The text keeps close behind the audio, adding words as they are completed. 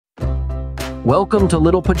Welcome to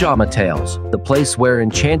Little Pajama Tales, the place where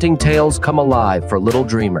enchanting tales come alive for little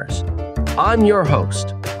dreamers. I'm your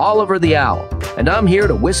host, Oliver the Owl, and I'm here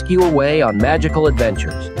to whisk you away on magical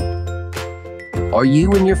adventures. Are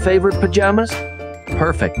you in your favorite pajamas?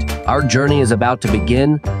 Perfect. Our journey is about to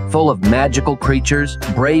begin, full of magical creatures,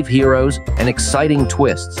 brave heroes, and exciting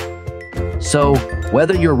twists. So,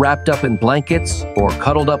 whether you're wrapped up in blankets or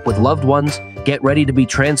cuddled up with loved ones, get ready to be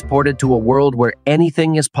transported to a world where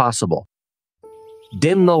anything is possible.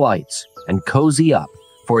 Dim the lights and cozy up,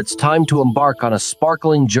 for it's time to embark on a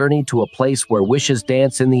sparkling journey to a place where wishes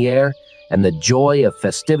dance in the air and the joy of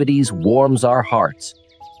festivities warms our hearts.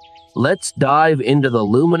 Let's dive into the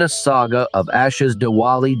luminous saga of Asha's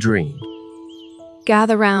Diwali dream.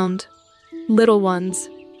 Gather round, little ones,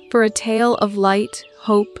 for a tale of light,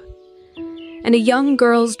 hope, and a young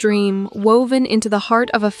girl's dream woven into the heart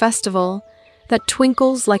of a festival that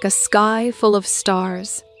twinkles like a sky full of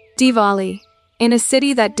stars. Diwali. In a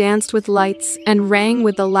city that danced with lights and rang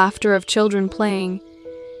with the laughter of children playing,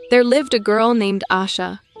 there lived a girl named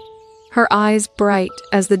Asha. Her eyes bright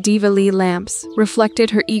as the Diwali lamps reflected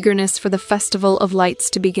her eagerness for the festival of lights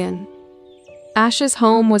to begin. Asha's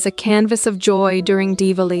home was a canvas of joy during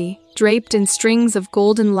Diwali, draped in strings of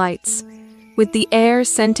golden lights, with the air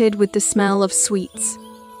scented with the smell of sweets.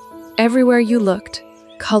 Everywhere you looked,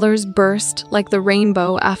 colors burst like the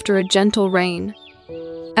rainbow after a gentle rain.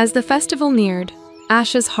 As the festival neared,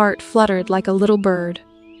 Asha's heart fluttered like a little bird.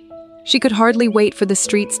 She could hardly wait for the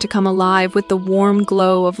streets to come alive with the warm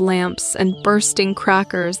glow of lamps and bursting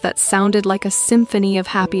crackers that sounded like a symphony of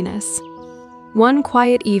happiness. One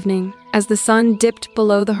quiet evening, as the sun dipped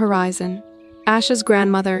below the horizon, Asha's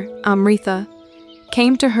grandmother, Amrita,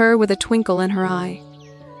 came to her with a twinkle in her eye.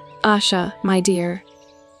 "Asha, my dear,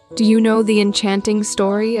 do you know the enchanting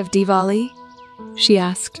story of Diwali?" she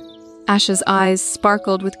asked. Asha's eyes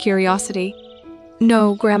sparkled with curiosity.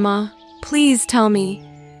 "No, Grandma, please tell me,"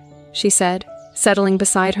 she said, settling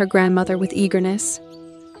beside her grandmother with eagerness.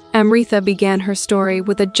 Amrita began her story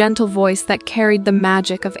with a gentle voice that carried the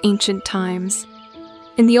magic of ancient times.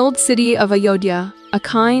 In the old city of Ayodhya, a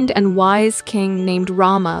kind and wise king named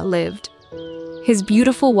Rama lived. His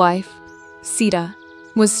beautiful wife, Sita,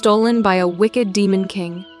 was stolen by a wicked demon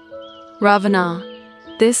king, Ravana.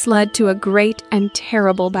 This led to a great and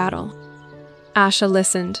terrible battle. Asha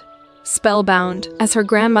listened, spellbound, as her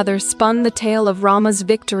grandmother spun the tale of Rama's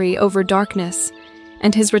victory over darkness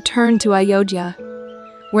and his return to Ayodhya,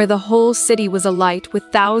 where the whole city was alight with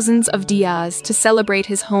thousands of diyas to celebrate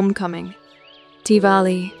his homecoming.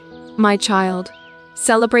 Diwali, my child,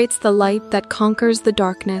 celebrates the light that conquers the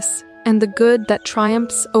darkness and the good that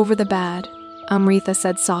triumphs over the bad, Amrita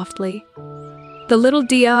said softly. The little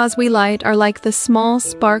diyas we light are like the small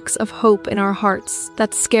sparks of hope in our hearts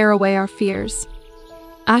that scare away our fears.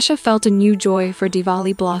 Asha felt a new joy for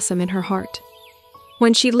Diwali blossom in her heart.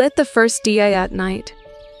 When she lit the first diya at night,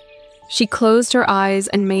 she closed her eyes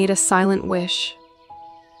and made a silent wish,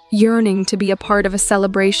 yearning to be a part of a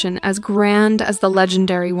celebration as grand as the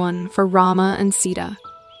legendary one for Rama and Sita.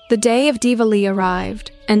 The day of Diwali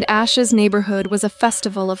arrived, and Asha's neighborhood was a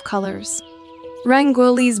festival of colors.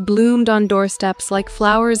 Rangolis bloomed on doorsteps like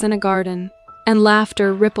flowers in a garden, and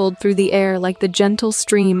laughter rippled through the air like the gentle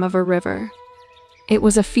stream of a river. It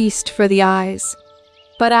was a feast for the eyes,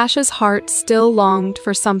 but Asha's heart still longed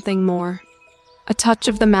for something more, a touch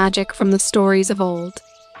of the magic from the stories of old.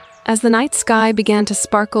 As the night sky began to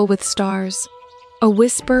sparkle with stars, a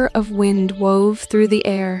whisper of wind wove through the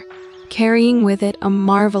air, carrying with it a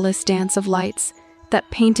marvelous dance of lights that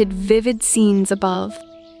painted vivid scenes above.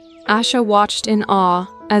 Asha watched in awe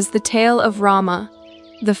as the tale of Rama,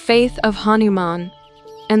 the faith of Hanuman,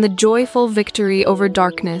 and the joyful victory over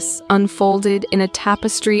darkness unfolded in a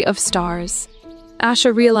tapestry of stars.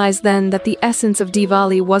 Asha realized then that the essence of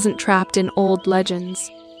Diwali wasn't trapped in old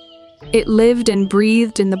legends. It lived and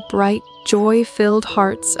breathed in the bright, joy-filled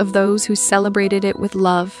hearts of those who celebrated it with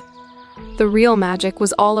love. The real magic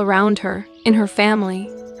was all around her, in her family,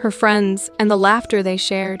 her friends, and the laughter they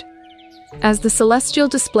shared. As the celestial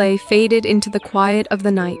display faded into the quiet of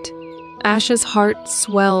the night, Asha's heart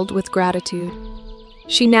swelled with gratitude.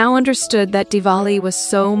 She now understood that Diwali was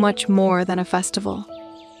so much more than a festival.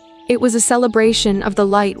 It was a celebration of the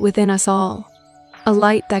light within us all, a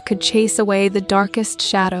light that could chase away the darkest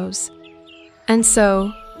shadows. And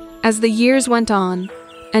so, as the years went on,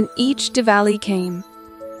 and each Diwali came,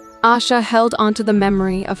 Asha held onto the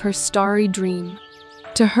memory of her starry dream.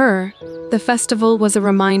 To her, the festival was a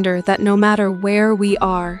reminder that no matter where we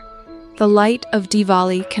are, the light of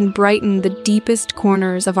Diwali can brighten the deepest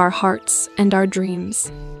corners of our hearts and our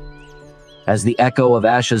dreams. As the echo of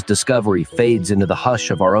Asha's discovery fades into the hush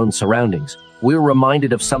of our own surroundings, we're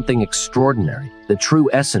reminded of something extraordinary, the true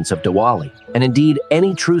essence of Diwali. And indeed,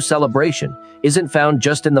 any true celebration isn't found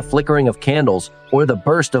just in the flickering of candles or the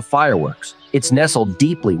burst of fireworks. It's nestled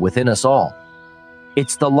deeply within us all.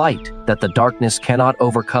 It's the light that the darkness cannot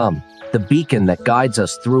overcome, the beacon that guides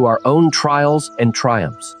us through our own trials and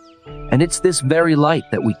triumphs. And it's this very light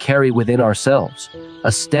that we carry within ourselves,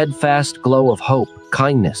 a steadfast glow of hope,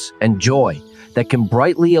 kindness, and joy that can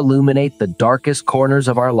brightly illuminate the darkest corners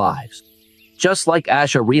of our lives. Just like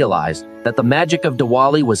Asha realized that the magic of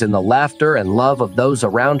Diwali was in the laughter and love of those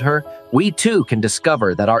around her, we too can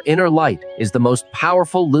discover that our inner light is the most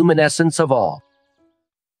powerful luminescence of all.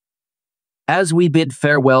 As we bid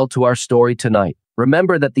farewell to our story tonight,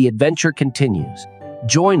 remember that the adventure continues.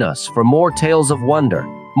 Join us for more tales of wonder,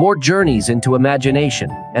 more journeys into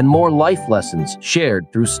imagination, and more life lessons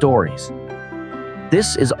shared through stories.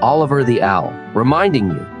 This is Oliver the Owl,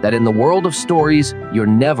 reminding you that in the world of stories, you're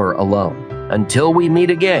never alone. Until we meet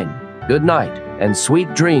again, good night and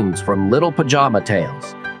sweet dreams from Little Pajama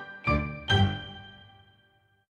Tales.